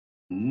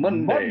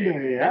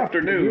Monday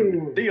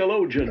afternoon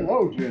theologians.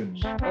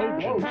 Theologians.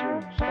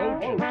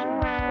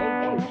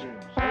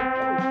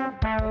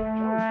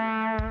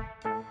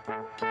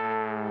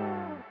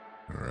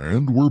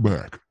 And we're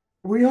back.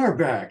 We are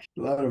back.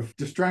 A lot of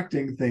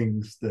distracting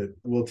things that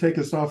will take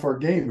us off our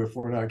game if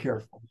we're not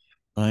careful.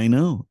 I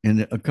know.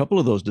 And a couple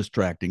of those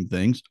distracting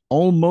things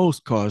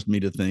almost caused me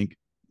to think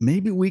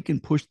maybe we can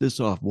push this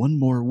off one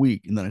more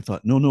week. And then I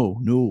thought,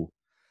 no.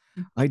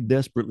 I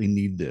desperately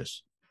need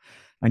this.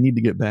 I need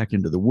to get back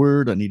into the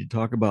word. I need to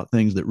talk about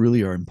things that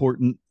really are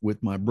important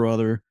with my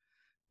brother.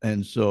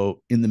 And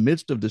so, in the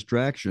midst of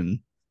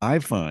distraction, I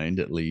find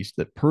at least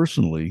that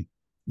personally,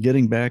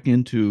 getting back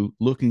into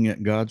looking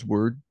at God's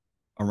word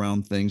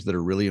around things that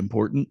are really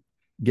important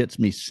gets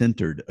me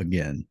centered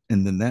again.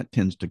 And then that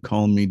tends to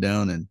calm me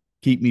down and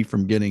keep me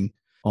from getting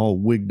all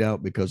wigged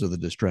out because of the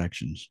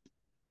distractions.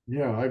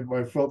 Yeah,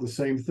 I felt the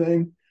same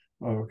thing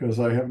because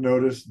I have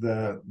noticed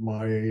that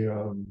my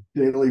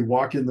daily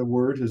walk in the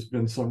Word has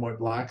been somewhat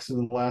lax in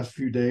the last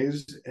few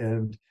days.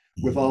 And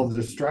with all the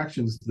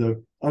distractions,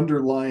 the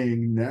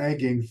underlying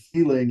nagging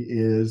feeling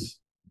is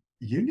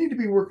you need to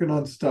be working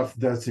on stuff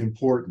that's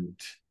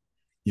important,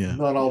 Yeah.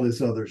 not all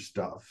this other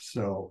stuff.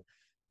 So,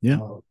 Yeah.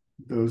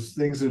 those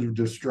things that have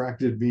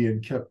distracted me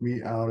and kept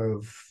me out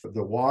of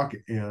the walk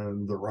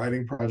and the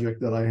writing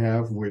project that I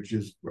have, which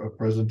is a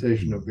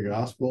presentation of the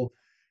gospel,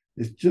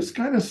 it's just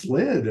kind of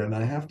slid, and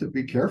I have to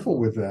be careful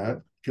with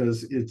that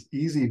because it's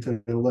easy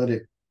to let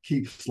it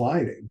keep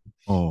sliding.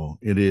 Oh,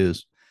 it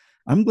is.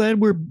 I'm glad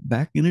we're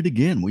back in it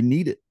again. We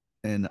need it.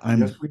 And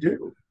Yes, we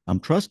do. I'm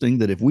trusting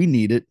that if we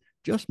need it,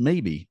 just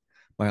maybe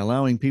by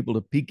allowing people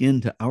to peek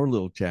into our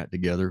little chat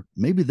together,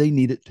 maybe they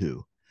need it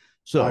too.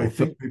 I So,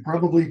 think we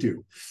probably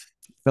do.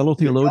 fellow With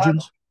God,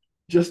 theologians,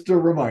 just a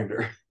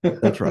reminder.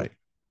 that's right.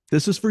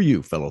 This is for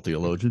you, fellow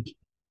theologians.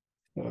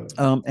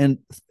 Uh, And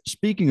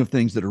speaking of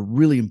things that are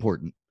really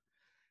important,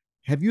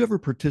 have you ever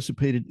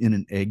participated in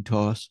an egg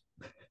toss?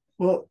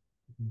 well,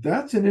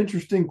 that's an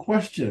interesting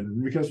question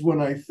because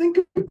when I think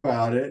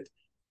about it,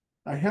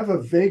 I have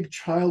a vague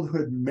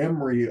childhood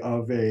memory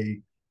of a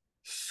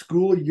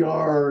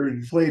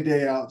schoolyard play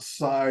day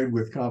outside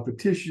with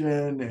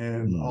competition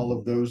and all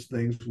of those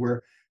things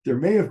where there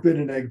may have been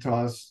an egg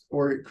toss,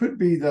 or it could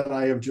be that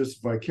I have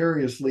just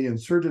vicariously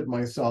inserted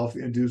myself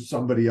into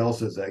somebody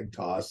else's egg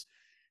toss.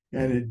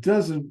 And it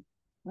doesn't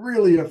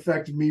really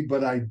affect me,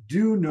 but I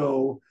do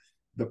know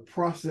the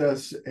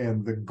process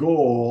and the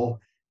goal.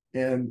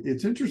 And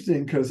it's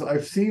interesting because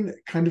I've seen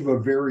kind of a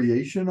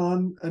variation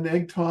on an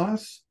egg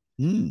toss,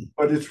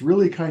 but it's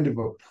really kind of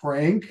a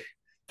prank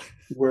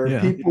where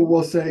Yeah. people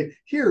will say,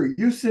 here,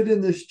 you sit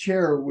in this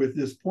chair with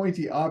this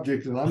pointy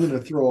object, and I'm going to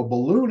throw a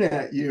balloon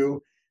at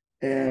you.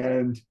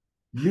 And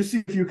you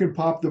see if you can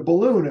pop the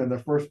balloon. And the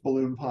first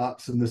balloon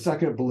pops, and the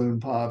second balloon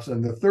pops,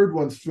 and the third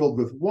one's filled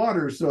with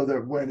water so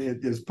that when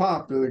it is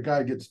popped, the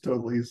guy gets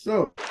totally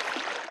soaked.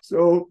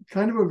 So,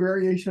 kind of a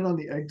variation on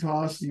the egg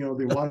toss, the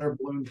water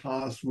balloon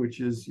toss, which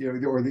is,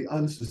 or the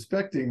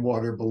unsuspecting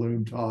water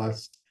balloon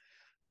toss.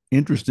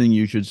 Interesting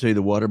you should say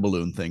the water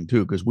balloon thing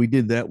too, because we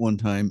did that one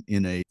time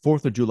in a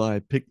 4th of July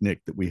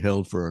picnic that we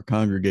held for our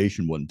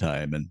congregation one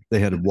time, and they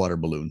had a water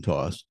balloon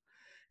toss.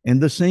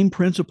 And the same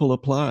principle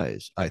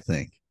applies, I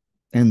think.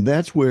 And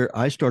that's where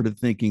I started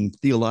thinking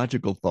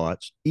theological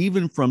thoughts,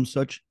 even from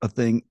such a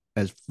thing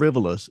as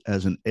frivolous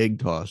as an egg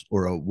toss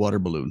or a water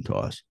balloon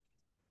toss.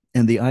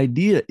 And the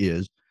idea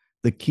is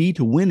the key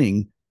to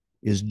winning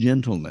is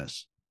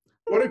gentleness.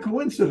 What a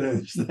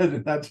coincidence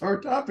that that's our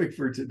topic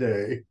for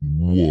today.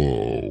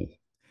 Whoa.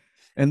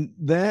 And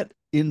that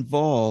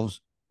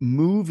involves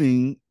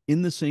moving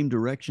in the same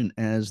direction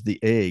as the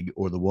egg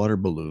or the water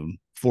balloon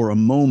for a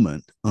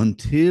moment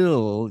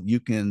until you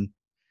can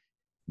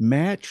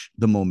match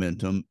the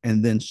momentum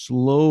and then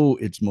slow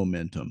its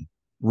momentum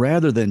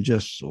rather than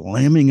just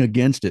slamming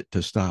against it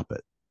to stop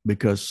it.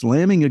 Because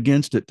slamming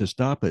against it to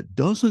stop it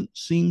doesn't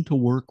seem to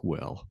work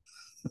well.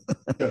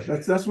 Yeah,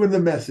 that's when the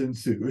mess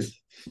ensues.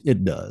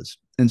 It does.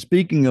 And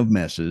speaking of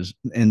messes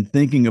and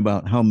thinking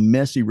about how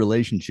messy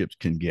relationships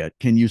can get,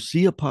 can you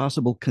see a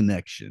possible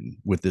connection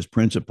with this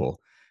principle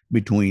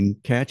between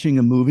catching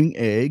a moving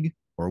egg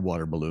or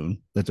water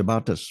balloon that's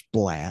about to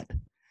splat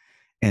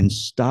and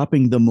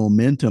stopping the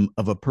momentum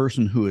of a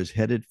person who is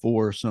headed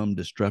for some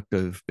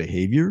destructive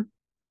behavior?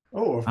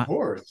 Oh, of I,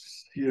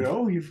 course.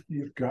 You've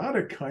got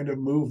to kind of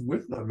move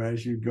with them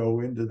as you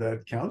go into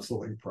that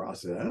counseling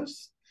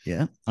process.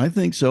 yeah, I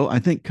think so. I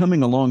think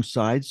coming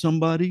alongside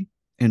somebody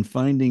and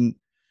finding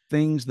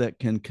things that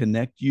can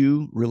connect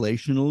you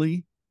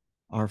relationally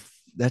are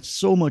that's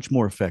so much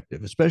more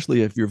effective,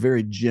 especially if you're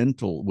very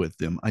gentle with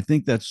them. I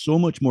think that's so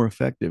much more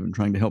effective in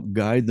trying to help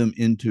guide them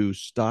into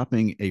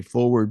stopping a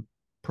forward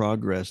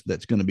progress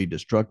that's going to be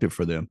destructive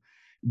for them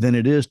than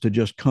it is to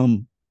just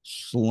come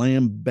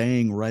slam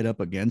bang right up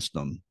against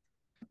them.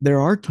 There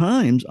are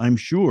times, I'm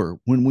sure,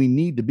 when we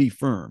need to be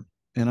firm.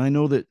 And I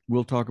know that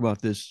we'll talk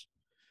about this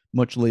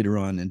much later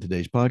on in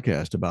today's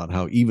podcast about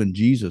how even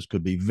Jesus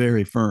could be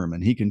very firm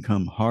and he can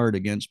come hard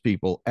against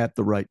people at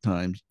the right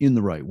times in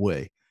the right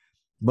way.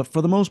 But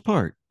for the most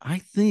part, I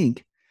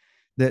think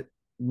that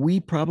we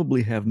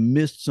probably have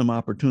missed some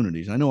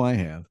opportunities. I know I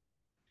have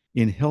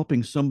in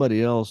helping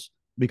somebody else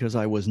because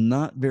I was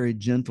not very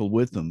gentle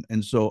with them.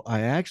 And so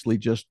I actually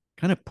just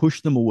kind of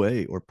push them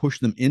away or push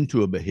them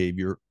into a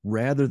behavior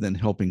rather than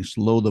helping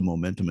slow the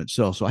momentum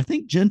itself. So I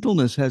think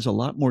gentleness has a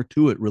lot more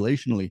to it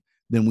relationally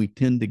than we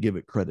tend to give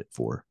it credit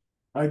for.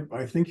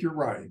 I think you're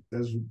right.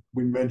 As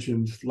we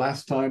mentioned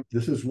last time,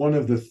 this is one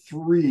of the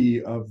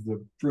three of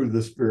the fruit of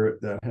the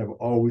Spirit that have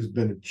always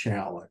been a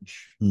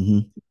challenge. Mm-hmm.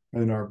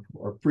 In our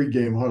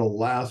pregame huddle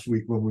last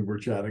week, when we were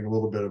chatting a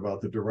little bit about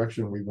the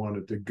direction we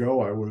wanted to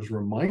go, I was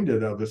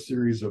reminded of a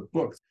series of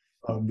books.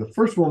 The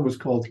first one was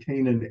called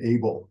Cain and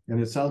Abel, and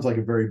it sounds like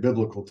a very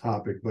biblical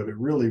topic, but it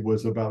really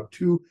was about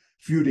two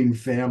feuding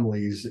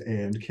families,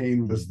 and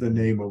Cain was the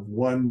name of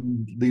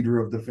one leader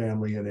of the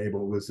family, and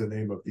Abel was the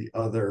name of the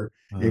other.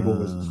 Abel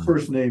was his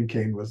first name,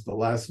 Cain was the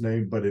last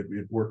name, but it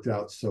worked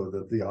out so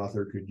that the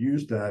author could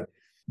use that.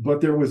 But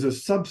there was a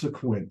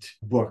subsequent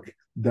book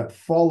that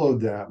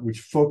followed that,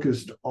 which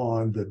focused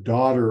on the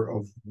daughter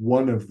of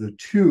one of the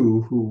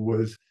two who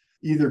was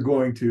either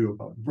going to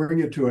bring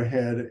it to a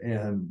head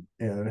and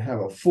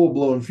have a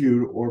full-blown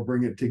feud or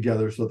bring it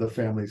together so the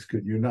families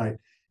could unite.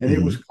 And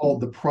it was called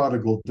The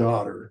Prodigal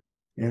Daughter.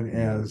 And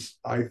as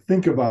I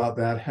think about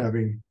that,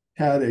 having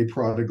had a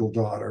prodigal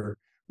daughter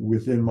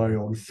within my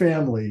own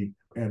family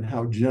and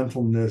how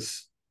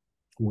gentleness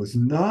was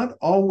not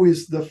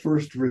always the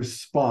first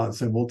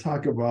response, and we'll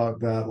talk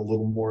about that a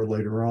little more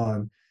later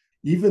on.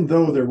 Even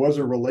though there was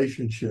a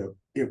relationship,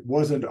 it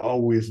wasn't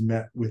always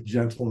met with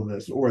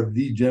gentleness or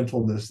the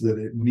gentleness that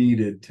it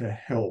needed to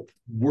help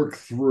work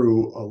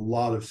through a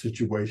lot of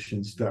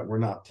situations that were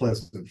not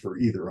pleasant for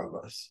either of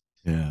us.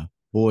 Yeah.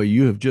 Boy,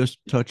 you have just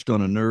touched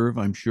on a nerve,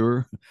 I'm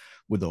sure,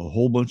 with a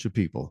whole bunch of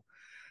people.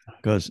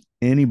 Because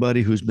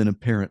anybody who's been a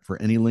parent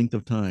for any length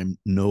of time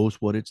knows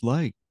what it's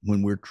like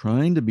when we're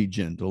trying to be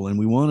gentle and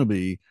we want to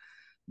be,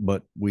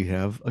 but we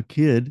have a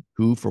kid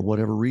who, for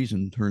whatever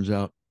reason, turns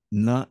out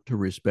not to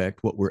respect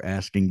what we're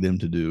asking them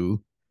to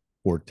do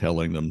or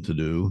telling them to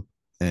do.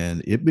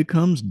 And it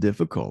becomes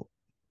difficult.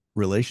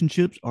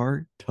 Relationships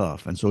are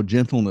tough. And so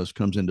gentleness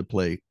comes into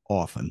play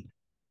often.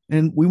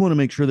 And we want to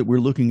make sure that we're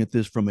looking at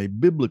this from a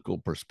biblical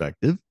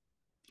perspective,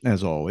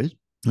 as always.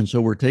 And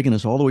so we're taking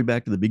us all the way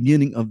back to the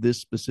beginning of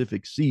this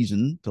specific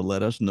season to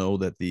let us know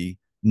that the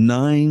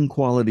 9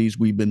 qualities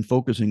we've been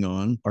focusing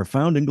on are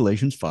found in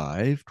Galatians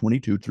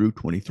 5:22 through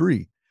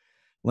 23.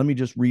 Let me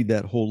just read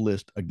that whole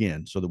list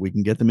again so that we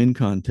can get them in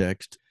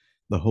context.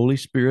 The Holy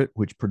Spirit,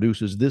 which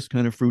produces this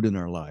kind of fruit in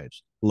our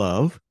lives: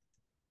 love,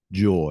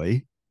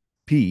 joy,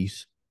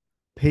 peace,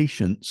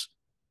 patience,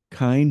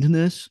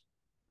 kindness,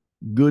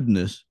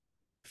 goodness,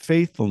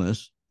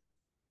 faithfulness,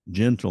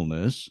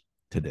 gentleness,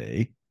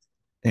 today,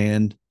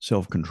 and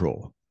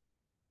self-control.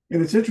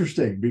 And it's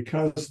interesting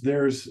because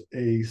there's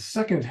a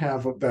second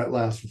half of that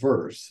last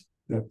verse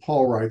that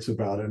Paul writes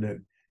about,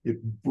 and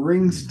it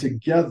brings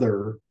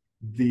together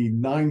the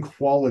 9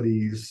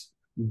 qualities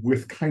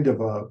with kind of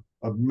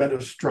a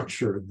meta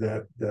structure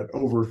that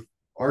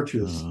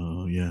overarches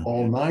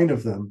all 9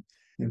 of them.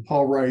 And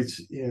Paul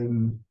writes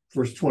in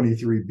verse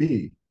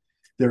 23b,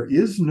 there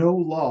is no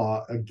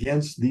law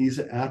against these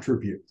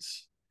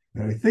attributes.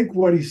 And I think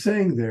what he's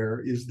saying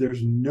there is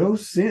there's no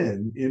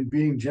sin in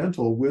being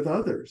gentle with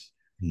others.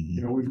 Mm-hmm.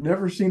 You know, we've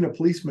never seen a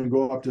policeman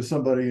go up to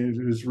somebody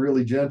who's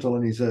really gentle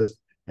and he says,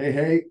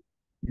 hey,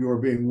 you are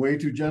being way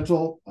too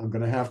gentle. I'm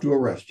going to have to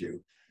arrest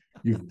you.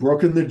 You've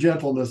broken the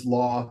gentleness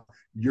law.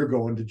 You're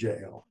going to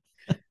jail.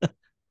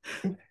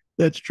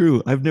 That's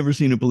true. I've never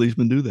seen a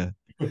policeman do that.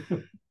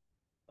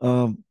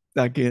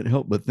 I can't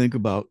help but think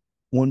about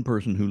one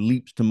person who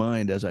leaps to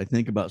mind as I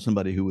think about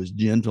somebody who was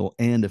gentle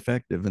and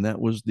effective, and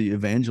that was the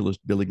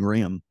evangelist Billy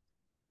Graham.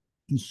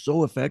 He's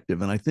so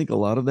effective, and I think a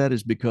lot of that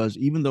is because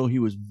even though he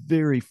was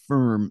very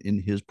firm in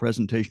his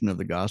presentation of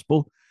the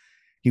gospel,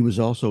 he was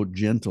also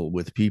gentle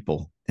with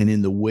people and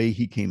in the way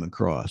he came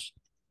across.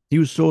 He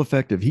was so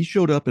effective. He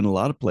showed up in a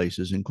lot of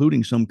places,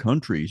 including some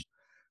countries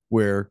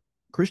where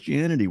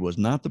Christianity was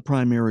not the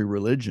primary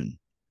religion.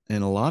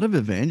 And a lot of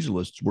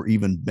evangelists were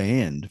even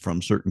banned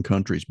from certain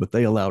countries, but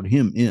they allowed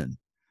him in.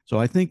 So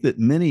I think that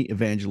many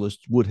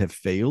evangelists would have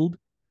failed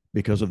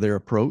because of their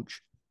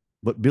approach,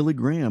 but Billy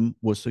Graham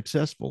was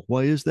successful.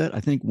 Why is that? I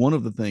think one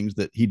of the things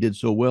that he did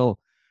so well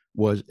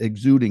was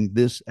exuding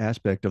this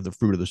aspect of the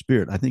fruit of the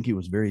Spirit. I think he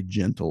was very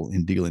gentle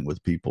in dealing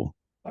with people.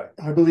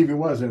 I believe it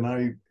was.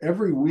 And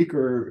every week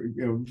or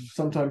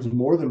sometimes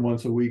more than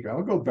once a week,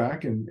 I'll go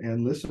back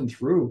and listen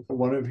through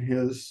one of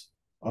his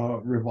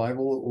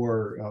revival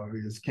or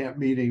his camp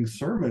meeting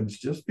sermons,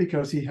 just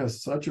because he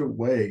has such a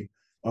way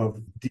of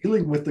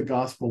dealing with the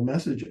gospel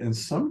message. And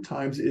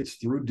sometimes it's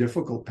through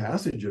difficult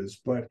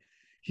passages, but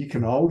he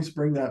can always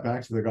bring that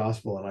back to the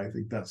gospel. And I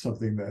think that's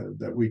something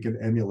that we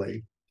can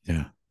emulate.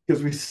 Yeah.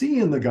 Because we see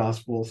in the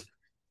gospels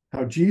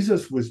how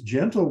Jesus was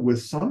gentle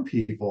with some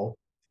people,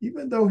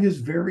 even though his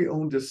very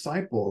own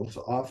disciples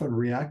often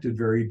reacted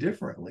very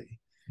differently.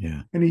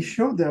 Yeah. And he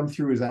showed them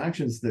through his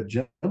actions that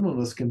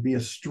gentleness can be a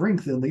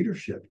strength in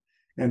leadership.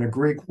 and a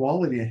great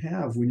quality to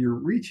have when you're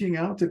reaching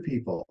out to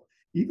people,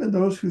 even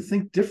those who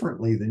think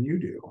differently than you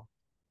do.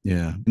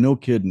 Yeah, no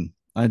kidding.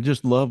 I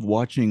just love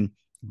watching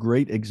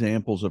great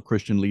examples of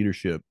Christian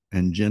leadership,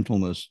 and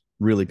gentleness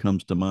really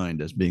comes to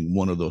mind as being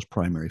one of those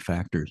primary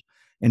factors.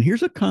 And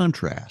here's a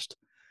contrast.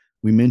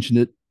 We mentioned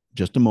it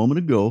just a moment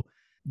ago.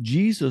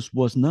 Jesus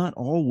was not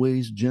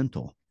always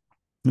gentle.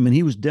 I mean,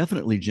 he was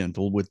definitely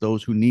gentle with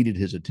those who needed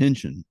his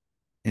attention.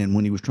 And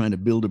when he was trying to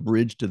build a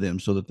bridge to them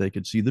so that they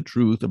could see the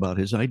truth about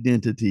his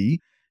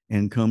identity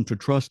and come to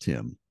trust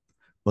him.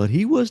 But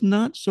he was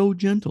not so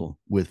gentle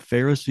with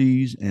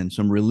Pharisees and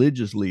some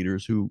religious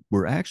leaders who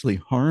were actually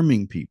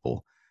harming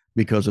people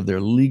because of their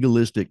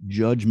legalistic,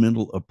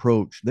 judgmental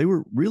approach. They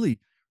were really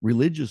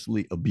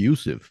religiously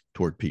abusive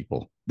toward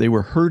people. They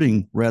were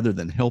hurting rather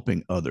than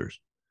helping others.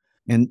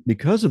 And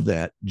because of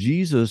that,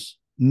 Jesus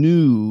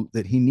knew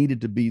that he needed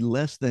to be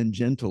less than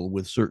gentle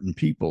with certain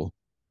people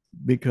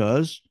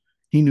because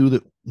he knew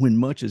that when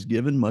much is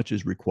given, much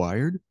is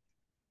required.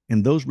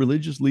 And those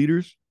religious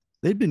leaders,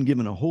 they'd been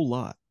given a whole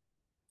lot.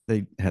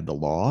 They had the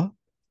law,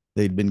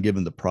 they'd been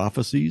given the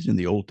prophecies in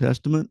the Old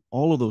Testament,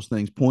 all of those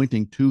things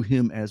pointing to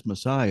him as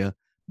Messiah,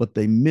 but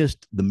they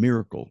missed the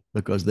miracle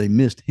because they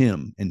missed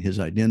him and his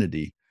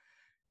identity.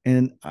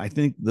 And I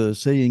think the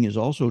saying is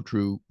also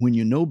true: when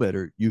you know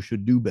better, you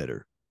should do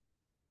better.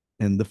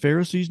 And the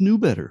Pharisees knew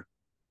better,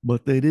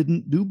 but they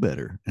didn't do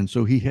better. And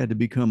so he had to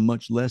become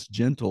much less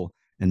gentle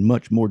and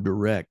much more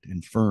direct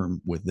and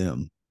firm with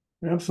them.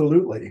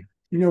 Absolutely.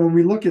 When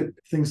we look at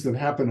things that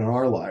happen in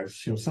our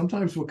lives,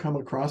 sometimes we'll come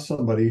across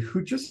somebody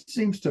who just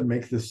seems to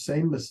make the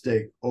same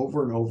mistake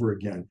over and over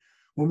again.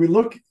 When we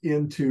look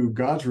into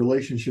God's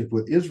relationship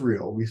with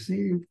Israel, we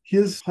see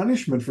his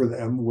punishment for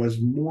them was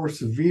more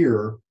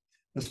severe,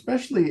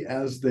 especially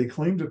as they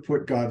claimed to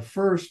put God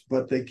first,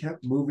 but they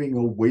kept moving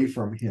away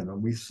from him.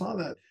 And we saw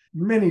that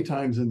many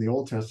times in the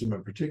Old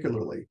Testament,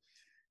 particularly.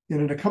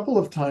 And in a couple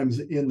of times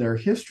in their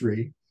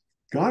history,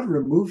 God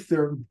removed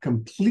them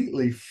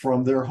completely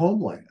from their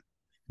homeland.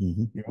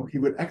 Mm-hmm. He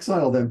would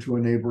exile them to a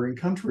neighboring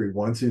country,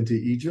 once into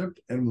Egypt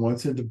and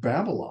once into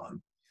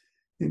Babylon.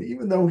 And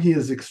even though he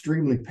is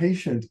extremely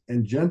patient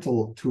and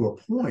gentle to a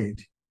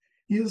point,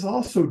 he is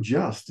also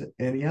just,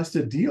 and he has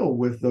to deal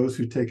with those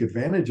who take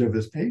advantage of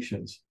his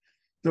patience,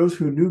 those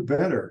who knew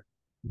better,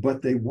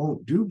 but they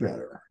won't do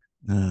better.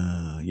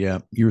 Yeah,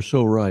 you're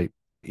so right.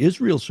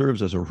 Israel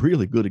serves as a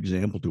really good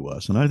example to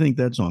us, and I think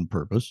that's on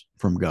purpose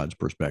from God's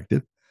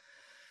perspective.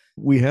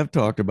 We have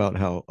talked about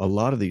how a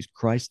lot of these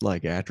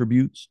Christ-like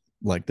attributes,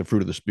 like the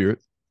fruit of the Spirit,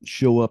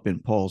 show up in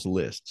Paul's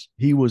lists.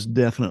 He was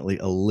definitely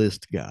a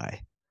list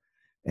guy.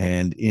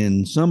 And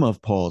in some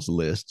of Paul's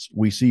lists,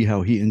 we see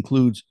how he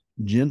includes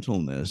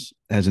gentleness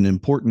as an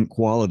important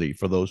quality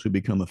for those who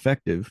become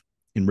effective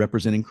in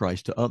representing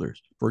Christ to others.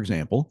 For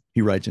example,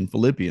 he writes in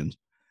Philippians,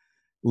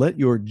 "Let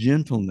your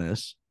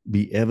gentleness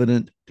be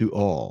evident to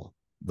all.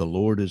 The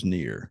Lord is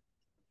near."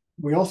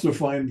 We also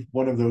find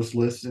one of those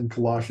lists in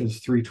Colossians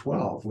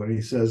 3:12 when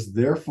he says,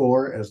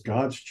 "Therefore, as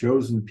God's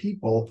chosen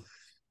people,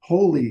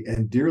 holy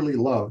and dearly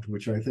loved,"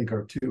 which I think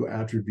are two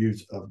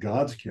attributes of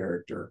God's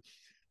character.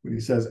 When he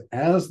says,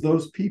 "As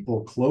those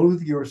people,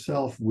 clothe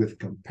yourself with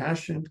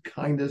compassion,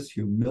 kindness,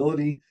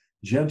 humility,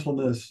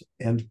 gentleness,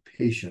 and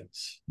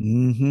patience."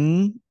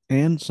 Mm-hmm.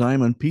 And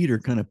Simon Peter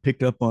kind of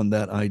picked up on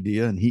that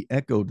idea, and he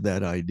echoed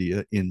that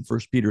idea in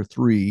 1 Peter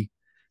 3,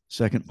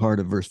 second part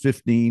of verse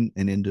 15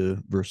 and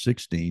into verse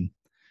 16.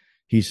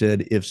 He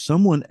said, "If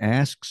someone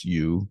asks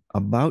you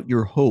about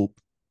your hope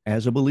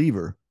as a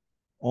believer,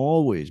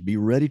 always be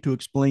ready to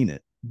explain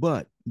it,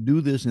 but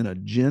do this in a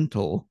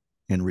gentle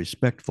and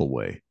respectful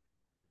way."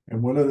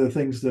 And one of the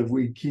things that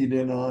we keyed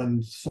in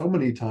on so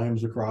many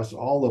times across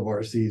all of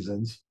our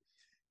seasons,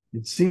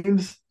 it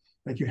seems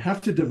like you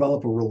have to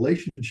develop a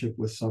relationship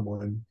with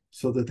someone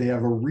so that they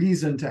have a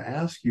reason to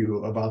ask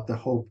you about the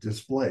hope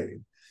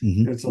displayed.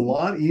 Mm-hmm. It's a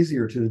lot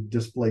easier to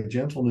display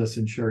gentleness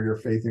and share your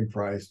faith in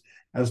Christ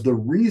as the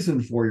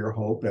reason for your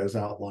hope, as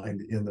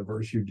outlined in the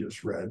verse you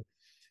just read.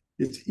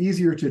 It's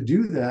easier to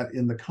do that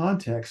in the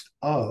context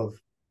of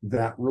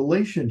that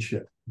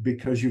relationship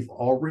because you've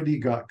already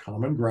got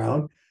common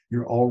ground.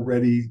 You're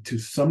already to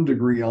some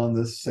degree on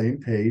the same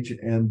page,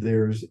 and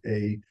there's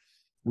a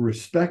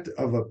respect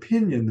of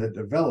opinion that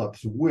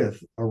develops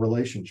with a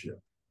relationship.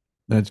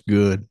 That's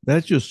good.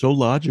 That's just so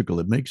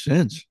logical. It makes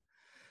sense.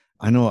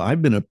 I know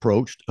I've been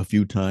approached a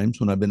few times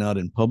when I've been out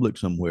in public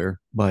somewhere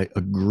by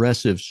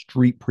aggressive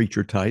street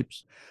preacher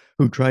types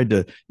who tried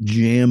to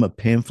jam a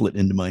pamphlet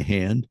into my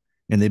hand.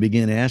 And they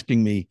began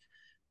asking me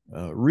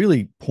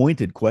really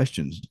pointed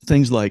questions.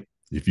 Things like,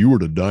 If you were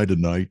to die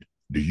tonight,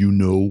 do you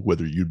know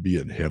whether you'd be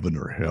in heaven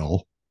or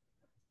hell?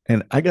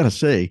 and I got to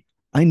say,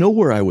 I know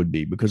where I would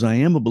be because I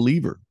am a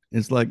believer.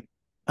 It's like,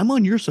 I'm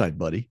on your side,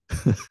 buddy.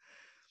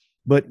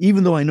 But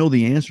even though I know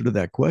the answer to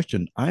that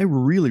question, I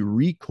really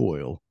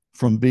recoil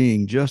from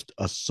being just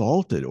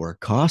assaulted or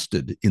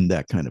accosted in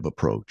that kind of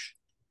approach.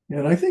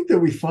 And I think that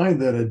we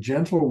find that a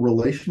gentle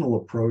relational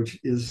approach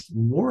is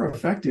more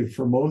effective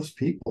for most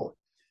people.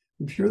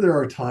 I'm sure there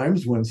are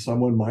times when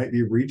someone might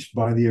be reached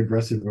by the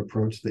aggressive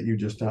approach that you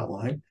just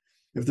outlined,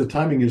 if the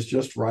timing is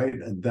just right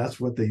and that's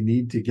what they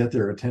need to get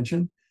their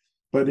attention.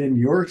 But in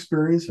your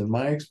experience and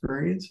my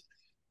experience, it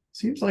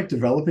seems like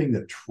developing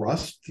the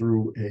trust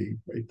through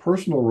a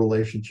personal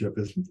relationship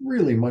is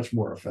really much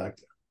more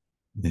effective.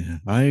 Yeah,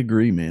 I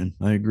agree, man.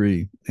 I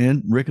agree.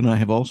 And Rick and I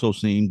have also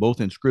seen,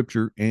 both in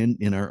scripture and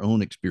in our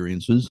own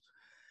experiences,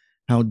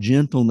 how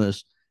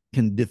gentleness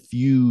can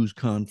diffuse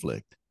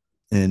conflict.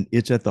 And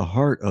it's at the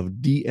heart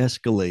of de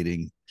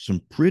escalating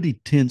some pretty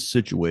tense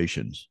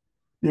situations.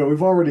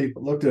 We've already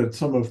looked at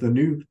some of the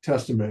New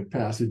Testament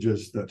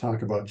passages that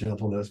talk about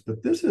gentleness,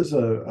 but this is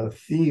a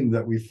theme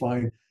that we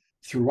find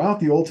throughout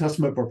the Old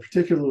Testament, but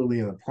particularly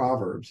in the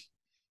Proverbs,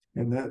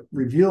 and that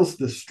reveals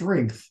the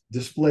strength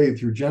displayed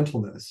through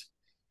gentleness.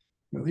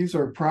 Now, these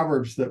are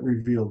proverbs that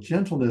reveal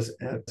gentleness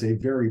at a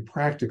very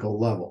practical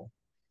level.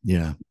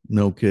 Yeah,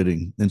 no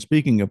kidding. And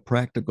speaking of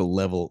practical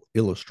level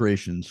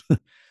illustrations,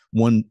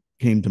 one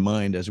came to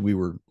mind as we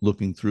were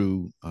looking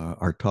through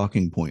our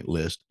talking point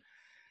list.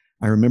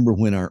 I remember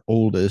when our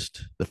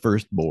oldest, the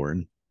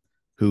firstborn,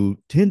 who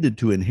tended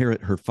to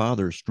inherit her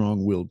father's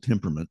strong willed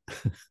temperament,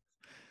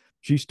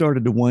 she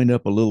started to wind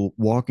up a little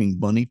walking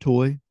bunny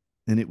toy,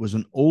 and it was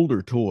an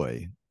older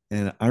toy.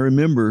 And I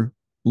remember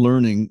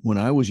learning when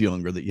I was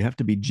younger that you have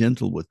to be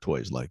gentle with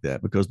toys like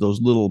that because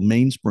those little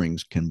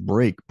mainsprings can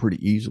break pretty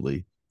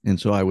easily. And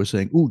so I was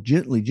saying, "Ooh,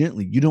 gently,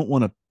 gently. You don't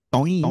want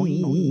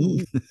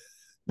to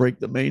break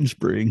the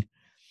mainspring."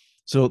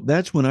 So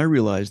that's when I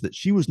realized that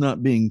she was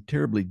not being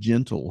terribly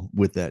gentle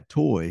with that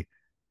toy.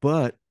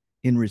 But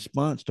in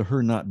response to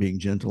her not being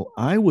gentle,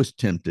 I was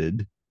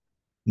tempted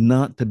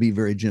not to be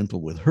very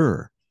gentle with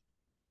her.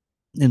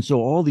 And so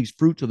all these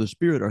fruits of the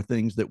Spirit are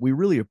things that we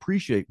really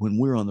appreciate when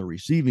we're on the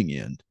receiving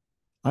end.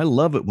 I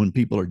love it when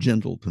people are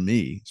gentle to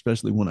me,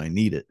 especially when I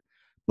need it.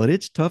 But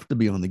it's tough to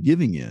be on the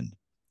giving end,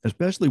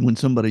 especially when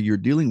somebody you're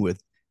dealing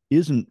with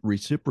isn't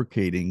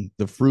reciprocating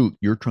the fruit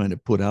you're trying to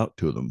put out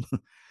to them.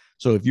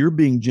 So if you're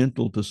being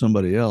gentle to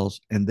somebody else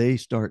and they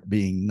start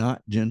being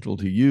not gentle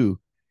to you,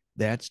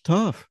 that's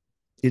tough.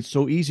 It's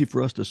so easy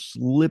for us to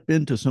slip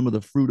into some of the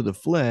fruit of the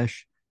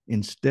flesh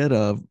instead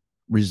of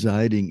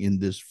residing in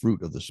this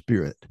fruit of the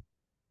Spirit.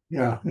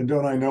 Yeah, and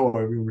don't I know,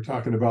 we were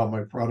talking about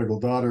my prodigal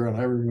daughter, and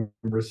I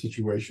remember a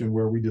situation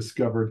where we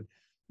discovered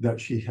that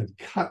she had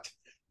cut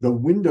the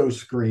window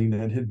screen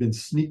and had been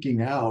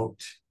sneaking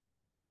out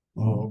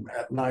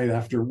at night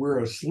after we're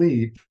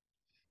asleep.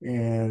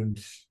 And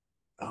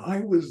I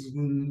was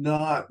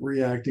not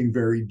reacting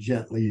very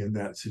gently in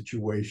that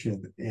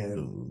situation.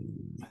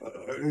 And,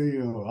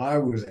 I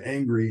was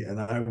angry and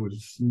I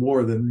was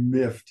more than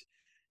miffed.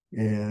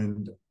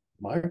 And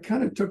I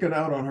kind of took it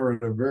out on her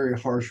in a very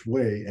harsh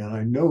way. And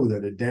I know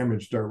that it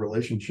damaged our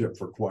relationship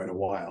for quite a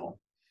while.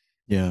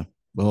 Yeah.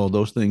 Well,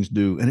 those things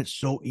do. And it's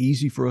so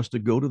easy for us to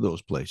go to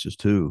those places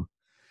too.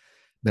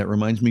 That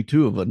reminds me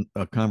too of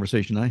a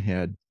conversation I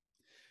had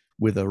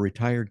with a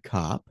retired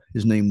cop.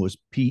 His name was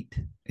Pete,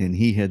 and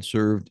he had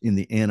served in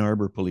the Ann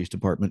Arbor Police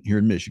Department here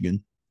in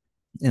Michigan.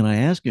 And I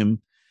asked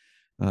him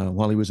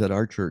while he was at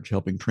our church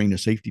helping train a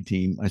safety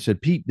team, I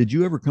said, "Pete, did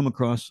you ever come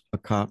across a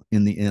cop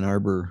in the Ann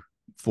Arbor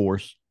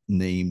force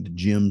named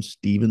Jim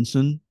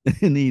Stevenson?"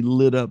 And he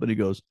lit up and he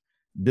goes,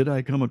 "Did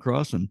I come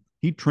across him?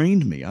 He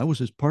trained me. I was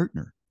his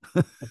partner."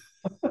 I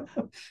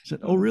said,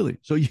 "Oh, really?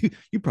 So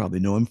you probably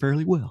know him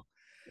fairly well."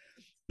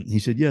 He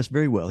said, "Yes,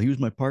 very well. He was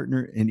my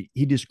partner." And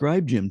he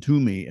described Jim to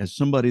me as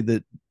somebody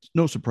that,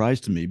 no surprise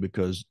to me,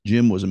 because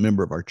Jim was a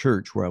member of our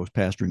church where I was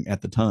pastoring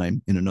at the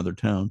time in another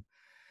town.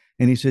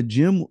 And he said,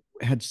 Jim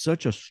had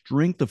such a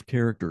strength of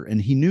character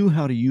and he knew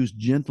how to use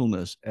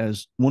gentleness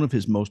as one of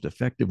his most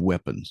effective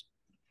weapons.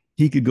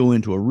 He could go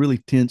into a really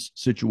tense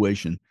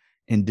situation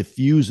and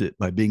diffuse it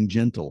by being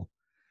gentle.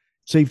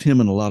 Saved him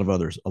and a lot of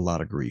others a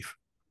lot of grief.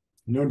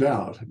 No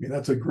doubt. I mean,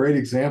 that's a great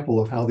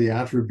example of how the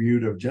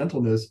attribute of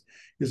gentleness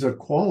is a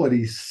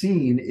quality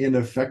seen in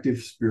effective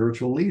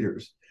spiritual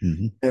leaders.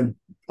 Mm-hmm. And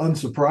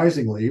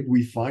unsurprisingly,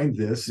 we find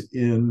this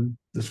in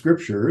the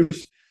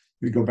scriptures.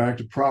 We go back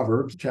to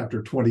Proverbs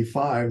chapter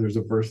 25. There's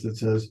a verse that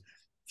says,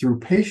 "Through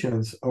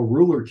patience, a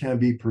ruler can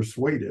be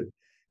persuaded,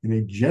 and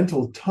a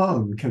gentle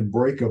tongue can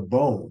break a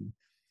bone."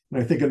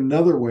 And I think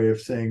another way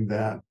of saying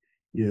that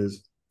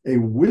is, a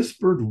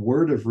whispered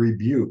word of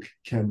rebuke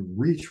can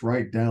reach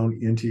right down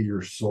into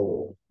your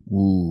soul.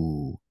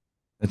 Ooh,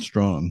 that's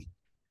strong.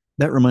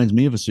 That reminds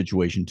me of a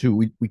situation too.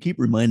 We keep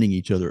reminding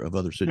each other of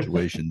other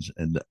situations,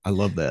 and I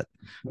love that.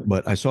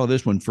 But I saw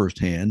this one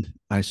firsthand.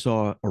 I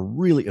saw a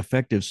really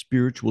effective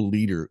spiritual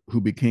leader who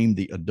became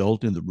the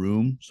adult in the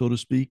room, so to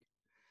speak.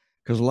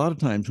 Because a lot of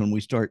times when we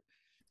start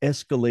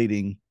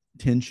escalating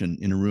tension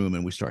in a room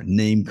and we start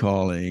name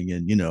calling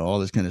and all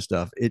this kind of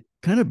stuff, it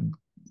kind of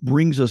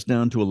brings us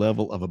down to a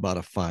level of about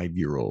a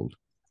 5-year-old.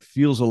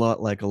 Feels a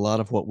lot like a lot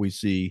of what we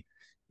see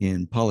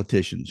in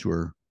politicians who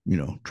are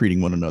treating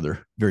one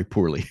another very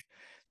poorly.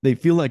 They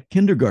feel like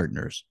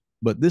kindergartners.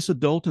 But this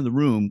adult in the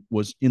room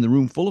was in the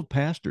room full of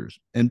pastors,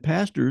 and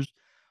pastors,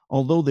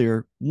 although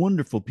they're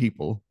wonderful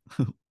people,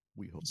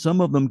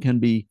 some of them can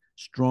be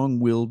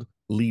strong-willed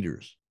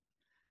leaders.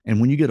 And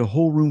when you get a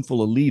whole room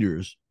full of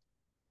leaders,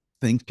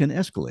 things can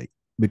escalate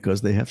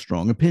because they have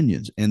strong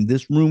opinions. And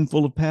this room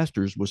full of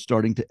pastors was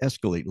starting to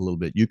escalate a little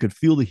bit. You could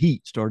feel the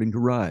heat starting to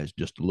rise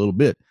just a little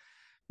bit.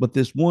 But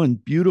this one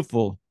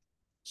beautiful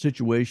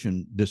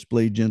situation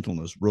displayed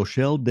gentleness.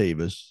 Rochelle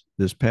Davis,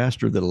 this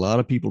pastor that a lot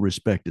of people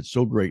respected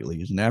so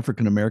greatly, is an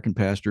African American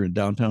pastor in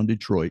downtown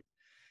Detroit.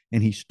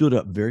 And he stood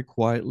up very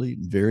quietly,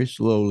 very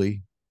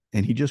slowly,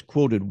 and he just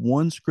quoted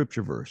one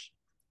scripture verse.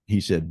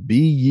 He said, "Be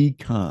ye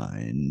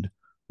kind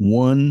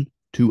one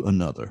to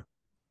another,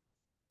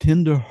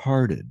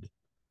 tender-hearted,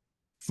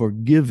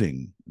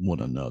 forgiving one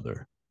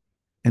another."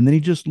 And then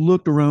he just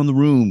looked around the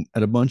room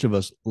at a bunch of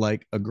us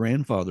like a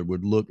grandfather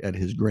would look at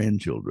his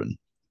grandchildren.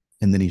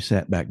 And then he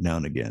sat back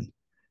down again.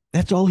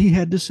 That's all he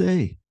had to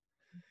say.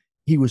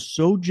 He was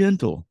so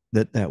gentle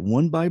that that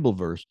one Bible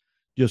verse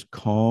just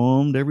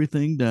calmed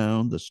everything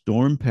down. The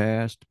storm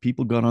passed.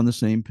 People got on the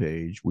same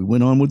page. We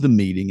went on with the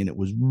meeting, and it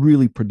was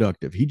really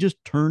productive. He just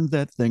turned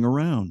that thing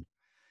around,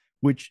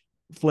 which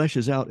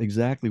fleshes out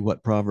exactly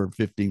what Proverb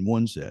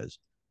 15:1 says.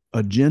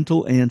 A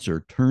gentle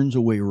answer turns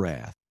away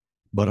wrath,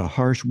 but a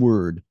harsh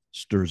word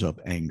stirs up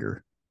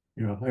anger.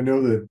 Yeah, I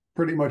know that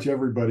pretty much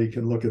everybody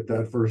can look at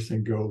that verse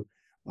and go,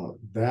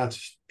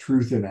 that's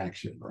truth in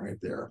action right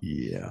there.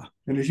 Yeah.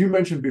 And as you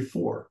mentioned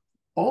before,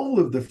 all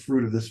of the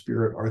fruit of the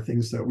Spirit are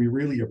things that we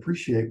really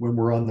appreciate when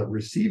we're on the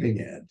receiving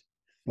end.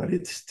 But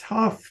it's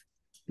tough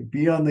to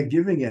be on the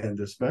giving end,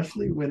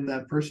 especially when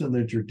that person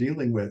that you're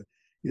dealing with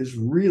is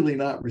really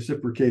not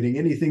reciprocating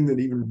anything that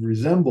even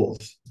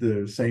resembles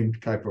the same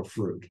type of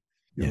fruit.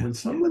 When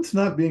someone's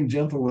not being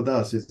gentle with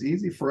us, it's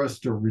easy for us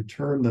to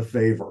return the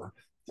favor.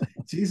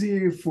 It's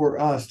easy for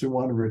us to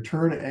want to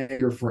return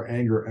anger for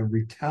anger and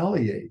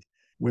retaliate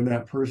when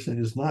that person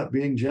is not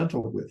being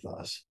gentle with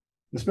us,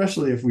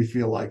 especially if we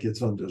feel like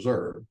it's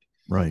undeserved.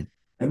 Right.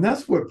 And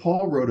that's what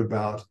Paul wrote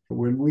about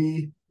when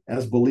we,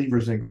 as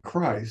believers in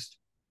Christ,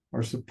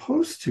 are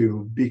supposed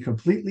to be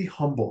completely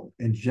humble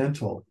and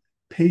gentle,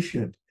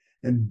 patient,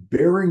 and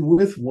bearing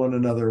with one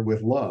another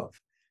with love.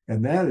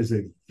 And that is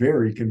a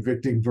very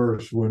convicting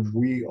verse when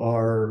we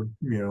are,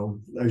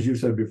 as you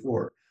said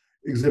before,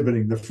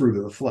 exhibiting the fruit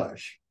of the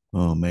flesh.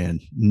 Oh, man.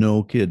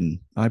 No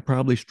kidding. I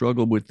probably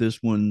struggled with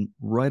this one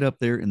right up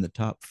there in the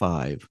top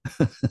 5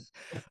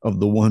 of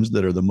the ones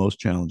that are the most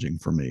challenging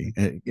for me.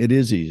 It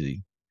is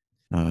easy.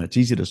 It's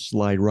easy to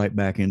slide right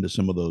back into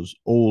some of those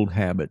old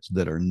habits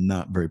that are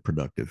not very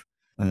productive.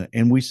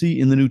 And we see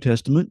in the New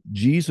Testament,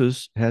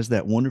 Jesus has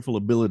that wonderful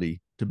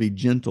ability to be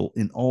gentle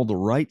in all the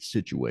right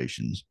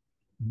situations.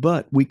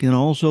 But we can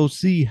also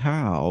see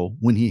how,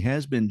 when he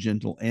has been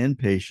gentle and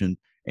patient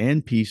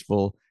and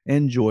peaceful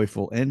and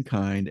joyful and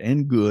kind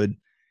and good,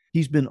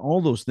 he's been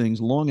all those things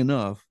long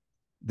enough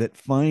that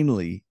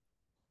finally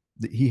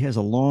he has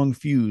a long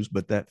fuse,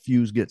 but that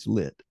fuse gets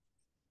lit.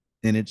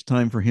 And it's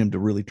time for him to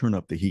really turn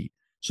up the heat.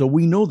 So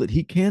we know that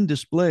he can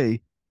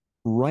display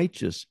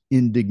righteous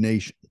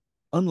indignation.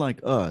 Unlike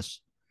us,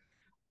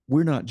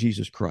 we're not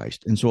Jesus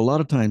Christ. And so a lot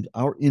of times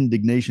our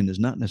indignation is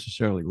not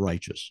necessarily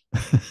righteous.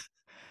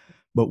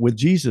 But with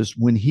Jesus,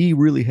 when he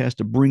really has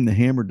to bring the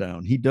hammer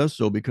down, he does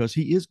so because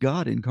he is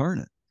God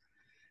incarnate.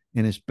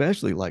 And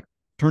especially like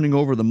turning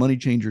over the money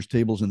changers'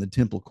 tables in the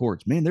temple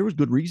courts. Man, there was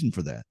good reason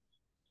for that.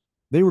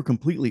 They were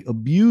completely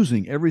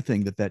abusing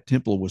everything that that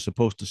temple was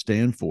supposed to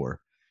stand for.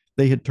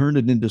 They had turned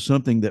it into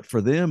something that for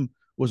them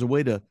was a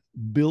way to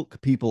bilk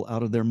people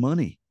out of their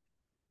money.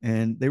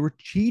 And they were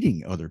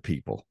cheating other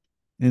people.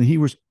 And he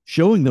was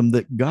showing them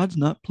that God's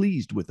not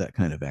pleased with that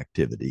kind of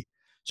activity.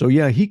 So,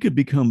 yeah, he could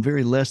become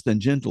very less than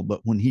gentle,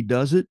 but when he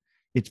does it,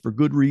 it's for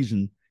good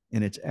reason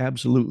and it's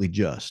absolutely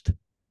just.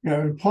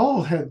 Yeah, and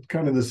Paul had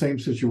kind of the same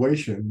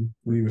situation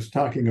when he was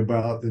talking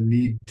about the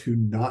need to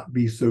not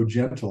be so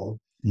gentle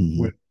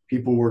when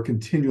people were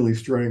continually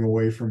straying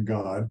away from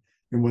God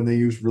and when they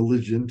used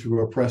religion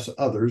to oppress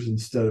others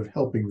instead of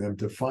helping them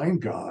to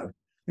find God.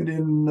 And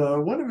in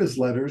one of his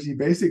letters, he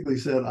basically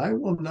said, I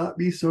will not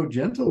be so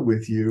gentle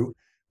with you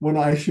when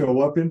I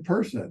show up in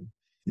person.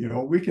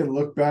 We can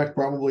look back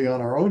probably on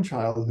our own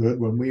childhood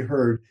when we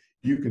heard,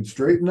 you can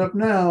straighten up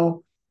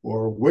now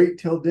or wait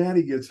till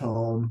daddy gets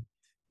home.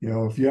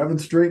 If you haven't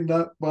straightened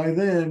up by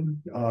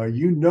then,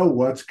 you know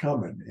what's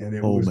coming. And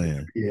it was going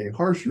to be a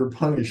harsher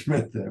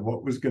punishment than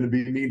what was going to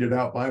be meted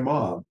out by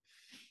mom.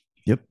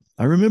 Yep.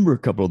 I remember a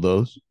couple of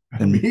those.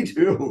 And me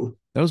too.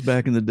 That was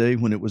back in the day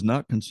when it was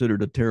not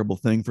considered a terrible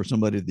thing for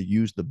somebody to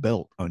use the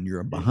belt on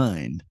your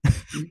behind.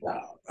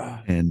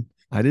 And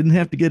I didn't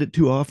have to get it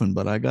too often,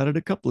 but I got it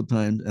a couple of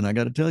times. And I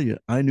got to tell you,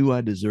 I knew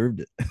I deserved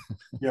it.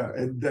 Yeah.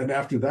 And then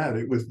after that,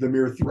 it was the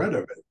mere threat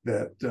of it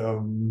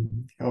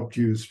that helped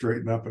you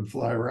straighten up and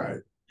fly right.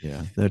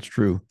 Yeah, that's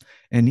true.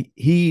 And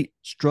he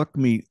struck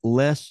me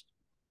less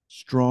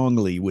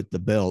strongly with the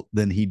belt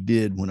than he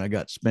did when I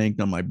got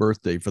spanked on my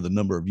birthday for the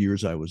number of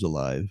years I was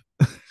alive.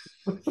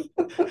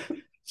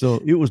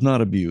 So it was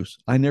not abuse.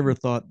 I never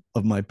thought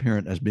of my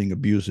parent as being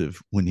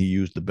abusive when he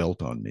used the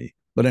belt on me.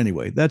 But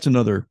anyway, that's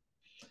another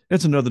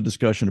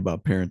discussion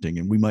about parenting,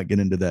 and we might get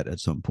into that at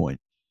some point.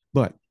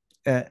 But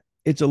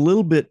it's a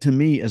little bit to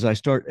me as I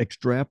start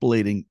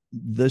extrapolating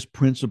this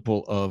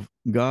principle of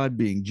God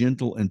being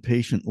gentle and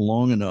patient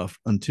long enough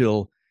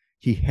until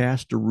he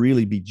has to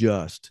really be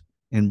just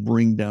and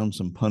bring down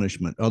some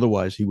punishment.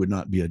 Otherwise, he would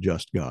not be a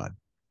just God.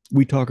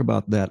 We talk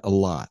about that a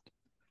lot.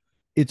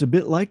 It's a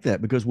bit like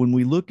that because when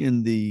we look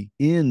in the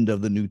end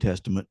of the New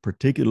Testament,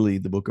 particularly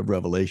the book of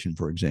Revelation,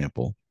 for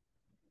example,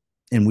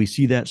 and we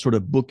see that sort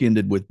of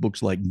bookended with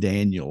books like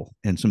Daniel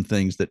and some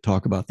things that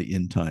talk about the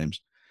end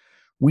times,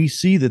 we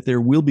see that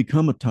there will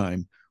become a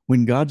time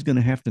when God's going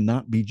to have to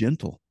not be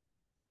gentle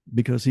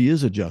because he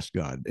is a just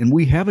God. And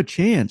we have a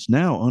chance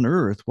now on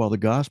earth while the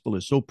gospel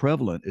is so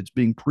prevalent, it's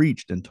being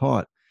preached and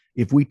taught.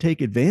 If we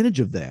take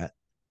advantage of that,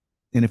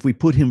 and if we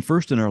put him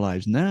first in our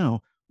lives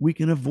now, we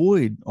can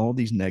avoid all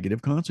these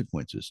negative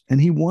consequences.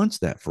 And he wants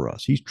that for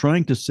us. He's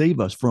trying to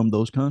save us from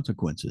those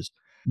consequences.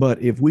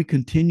 But if we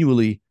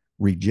continually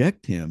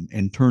reject him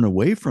and turn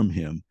away from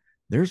him,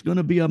 there's going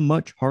to be a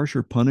much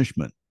harsher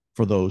punishment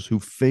for those who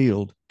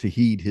failed to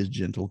heed his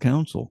gentle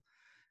counsel.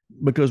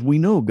 Because we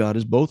know God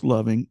is both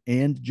loving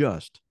and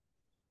just.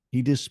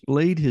 He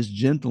displayed his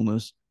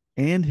gentleness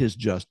and his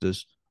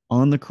justice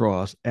on the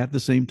cross at the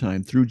same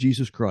time through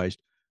Jesus Christ,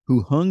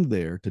 who hung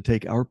there to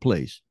take our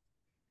place.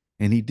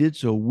 And he did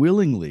so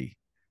willingly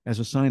as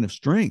a sign of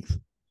strength.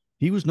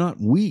 He was not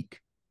weak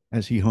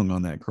as he hung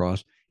on that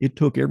cross. It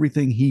took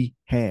everything he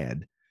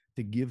had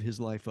to give his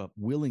life up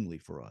willingly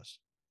for us.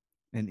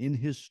 And in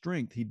his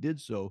strength, he did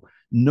so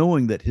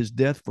knowing that his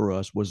death for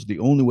us was the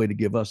only way to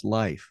give us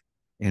life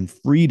and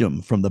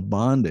freedom from the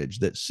bondage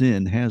that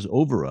sin has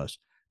over us,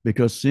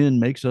 because sin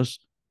makes us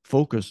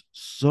focus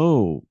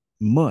so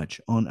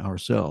much on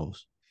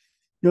ourselves.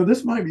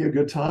 This might be a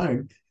good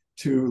time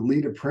to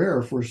lead a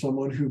prayer for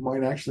someone who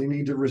might actually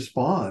need to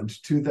respond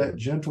to that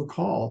gentle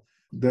call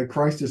that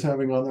Christ is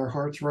having on their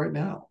hearts right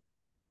now.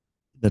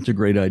 That's a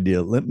great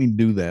idea. Let me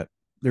do that.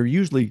 They're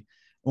usually,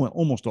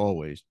 almost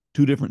always,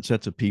 two different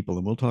sets of people,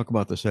 and we'll talk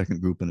about the second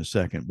group in a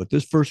second. But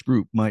this first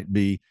group might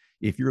be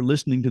if you're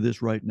listening to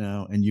this right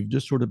now and you've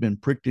just sort of been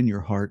pricked in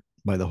your heart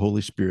by the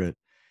Holy Spirit,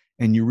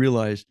 and you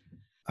realize,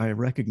 I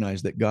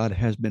recognize that God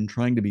has been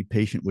trying to be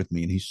patient with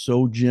me, and he's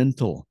so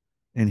gentle.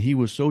 And he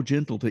was so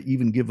gentle to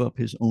even give up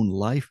his own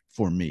life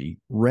for me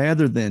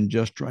rather than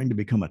just trying to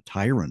become a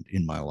tyrant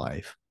in my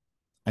life.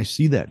 I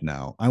see that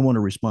now. I want to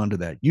respond to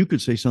that. You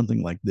could say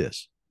something like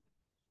this: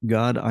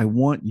 God, I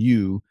want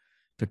you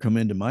to come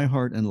into my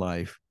heart and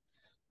life.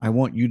 I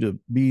want you to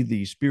be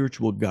the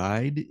spiritual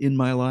guide in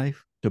my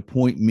life, to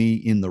point me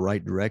in the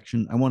right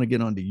direction. I want to get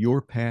onto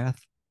your path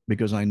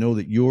because I know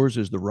that yours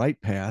is the right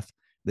path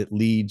that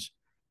leads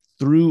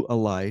through a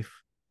life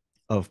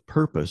of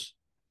purpose,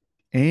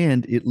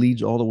 and it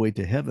leads all the way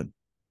to heaven.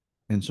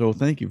 And so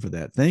thank you for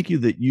that. Thank you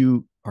that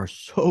you are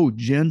so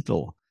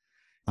gentle.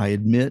 I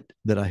admit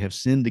that I have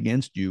sinned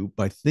against you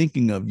by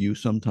thinking of you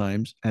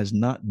sometimes as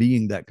not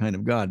being that kind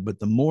of God. But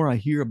the more I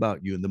hear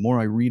about you and the more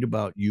I read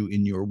about you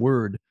in your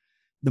word,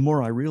 the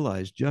more I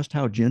realize just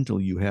how gentle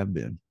you have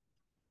been.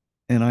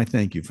 And I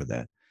thank you for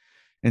that.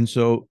 And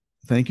so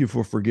thank you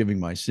for forgiving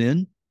my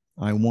sin.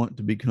 I want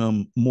to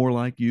become more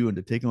like you and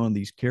to take on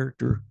these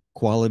character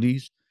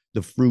qualities,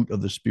 the fruit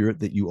of the Spirit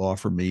that you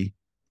offer me.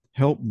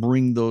 Help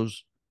bring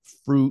those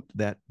fruit,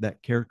 that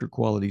character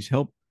qualities,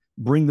 help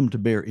bring them to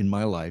bear in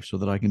my life so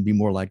that I can be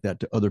more like that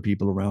to other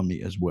people around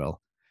me as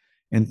well.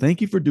 And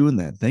thank you for doing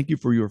that. Thank you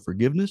for your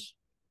forgiveness.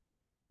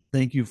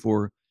 Thank you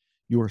for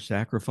your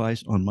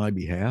sacrifice on my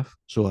behalf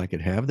so I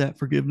could have that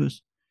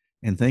forgiveness.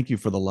 And thank you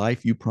for the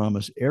life you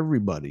promise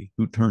everybody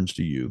who turns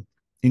to you,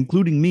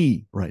 including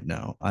me right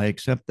now. I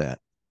accept that.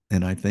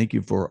 And I thank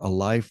you for a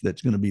life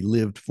that's going to be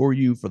lived for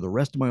you for the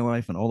rest of my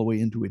life and all the way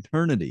into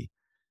eternity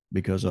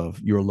because of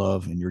your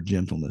love and your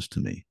gentleness to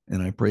me.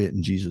 And I pray it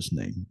in Jesus'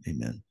 name.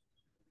 Amen.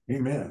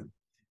 Amen.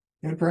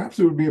 And perhaps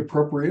it would be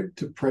appropriate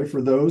to pray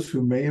for those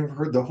who may have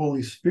heard the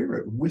Holy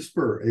Spirit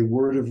whisper a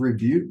word of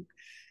rebuke,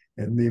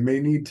 and they may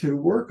need to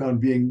work on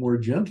being more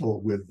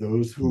gentle with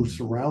those who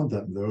surround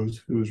them, those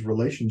whose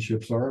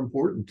relationships are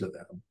important to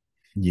them.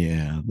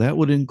 Yeah, that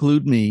would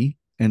include me.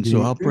 And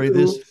so I'll pray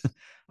this.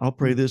 I'll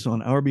pray this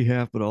on our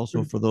behalf, but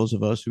also for those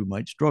of us who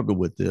might struggle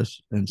with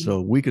this. And so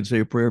we could say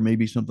a prayer,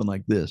 maybe something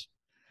like this.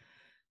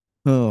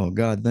 Oh,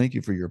 God, thank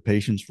you for your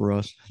patience for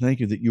us. Thank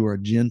you that you are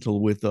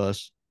gentle with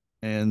us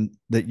and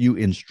that you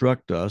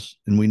instruct us.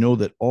 And we know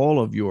that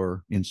all of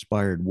your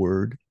inspired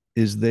word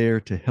is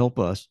there to help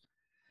us,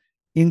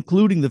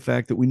 including the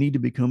fact that we need to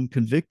become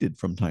convicted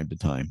from time to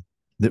time,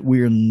 that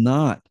we are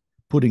not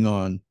putting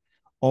on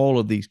all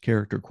of these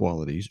character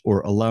qualities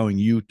or allowing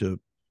you to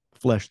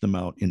flesh them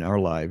out in our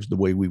lives the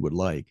way we would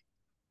like.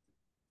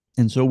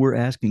 And so we're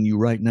asking you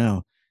right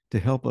now to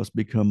help us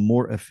become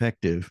more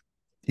effective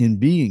in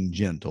being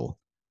gentle,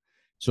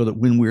 so that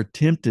when we're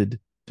tempted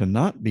to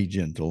not be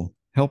gentle,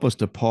 help us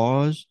to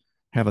pause,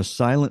 have a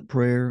silent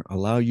prayer,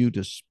 allow you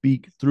to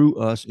speak through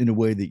us in a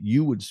way that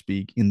you would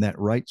speak in that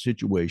right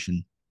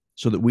situation,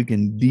 so that we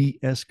can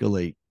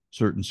de-escalate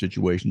certain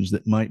situations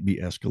that might be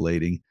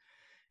escalating,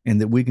 and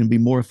that we can be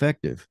more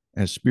effective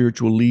as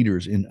spiritual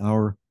leaders in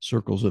our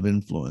circles of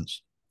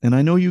influence. And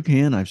I know you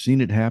can. I've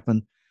seen it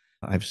happen.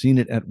 I've seen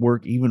it at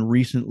work even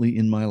recently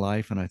in my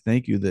life. And I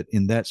thank you that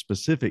in that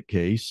specific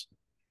case,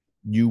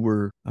 you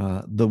were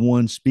the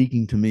one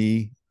speaking to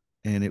me.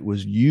 And it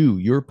was you,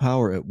 your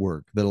power at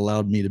work, that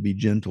allowed me to be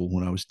gentle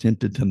when I was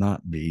tempted to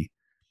not be.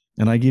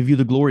 And I give you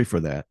the glory for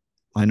that.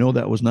 I know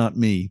that was not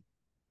me.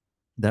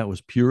 That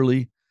was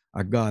purely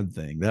a God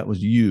thing. That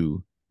was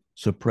you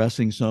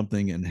suppressing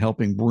something and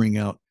helping bring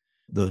out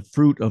the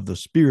fruit of the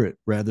Spirit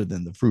rather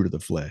than the fruit of the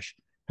flesh.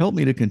 Help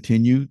me to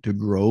continue to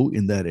grow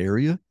in that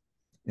area,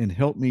 and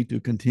help me to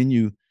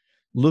continue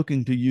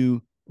looking to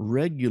you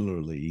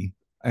regularly,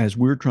 as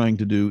we're trying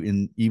to do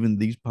in even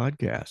these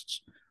podcasts,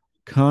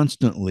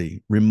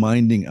 constantly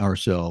reminding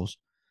ourselves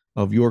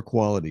of your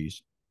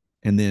qualities,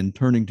 and then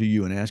turning to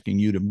you and asking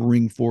you to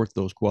bring forth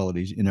those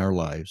qualities in our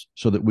lives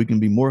so that we can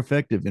be more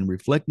effective in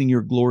reflecting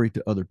your glory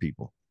to other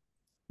people.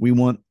 We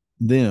want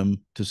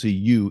them to see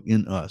you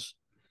in us.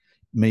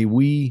 May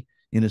we,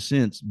 in a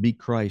sense, be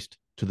Christ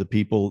to the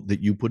people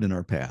that you put in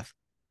our path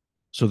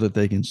so that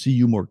they can see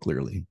you more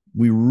clearly.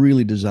 We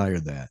really desire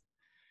that.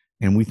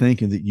 And we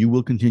thank you that you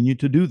will continue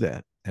to do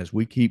that as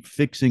we keep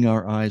fixing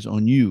our eyes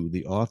on you,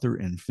 the author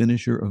and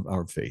finisher of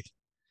our faith.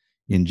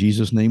 In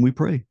Jesus' name we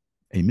pray.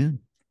 Amen.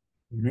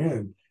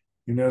 Amen.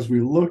 And as we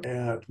look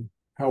at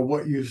how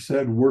what you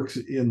said works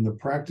in the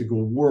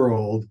practical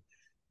world,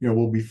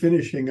 we'll be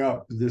finishing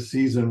up this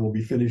season, we'll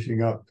be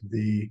finishing up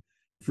the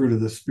fruit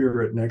of the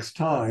Spirit next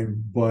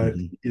time, but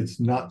it's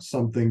not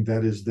something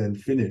that is then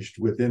finished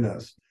within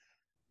us.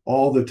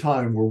 All the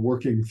time we're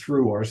working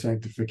through our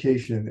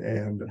sanctification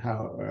and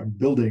how I'm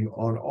building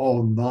on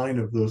all 9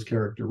 of those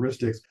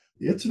characteristics.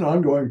 It's an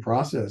ongoing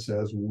process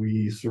as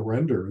we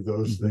surrender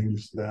those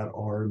things that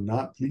are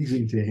not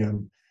pleasing to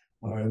him.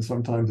 And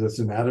sometimes that's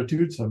an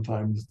attitude.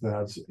 Sometimes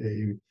that's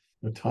a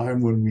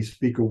time when we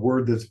speak a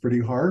word that's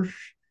pretty harsh.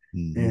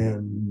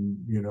 And,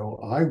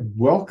 I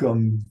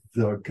welcome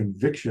the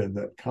conviction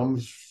that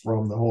comes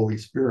from the Holy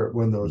Spirit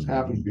when those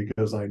happen,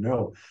 because I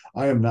know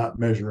I am not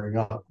measuring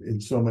up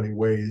in so many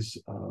ways,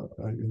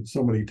 in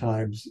so many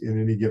times in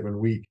any given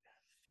week.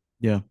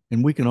 Yeah.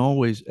 And we can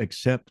always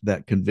accept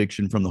that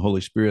conviction from the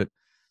Holy Spirit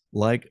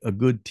like a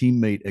good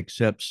teammate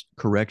accepts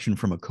correction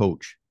from a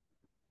coach,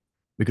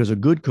 because a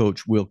good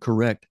coach will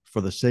correct for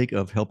the sake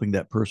of helping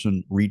that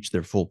person reach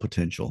their full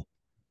potential.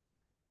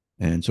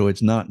 And so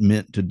it's not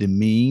meant to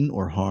demean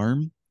or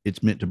harm.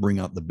 It's meant to bring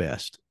out the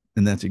best.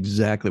 And that's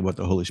exactly what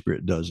the Holy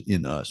Spirit does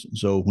in us.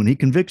 So when he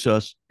convicts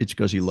us, it's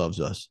because he loves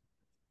us.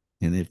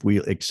 And if we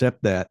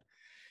accept that,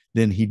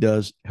 then he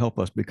does help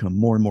us become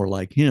more and more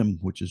like him,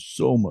 which is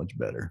so much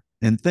better.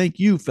 And thank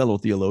you, fellow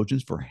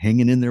theologians, for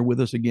hanging in there with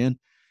us again.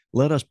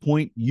 Let us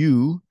point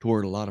you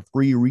toward a lot of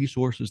free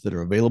resources that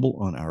are available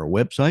on our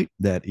website.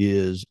 That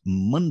is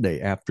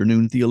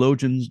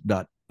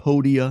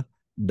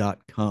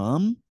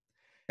MondayAfternoonTheologians.podia.com.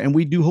 And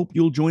we do hope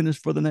you'll join us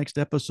for the next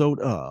episode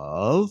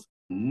of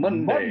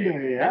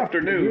Monday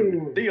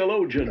Afternoon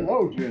Theologians.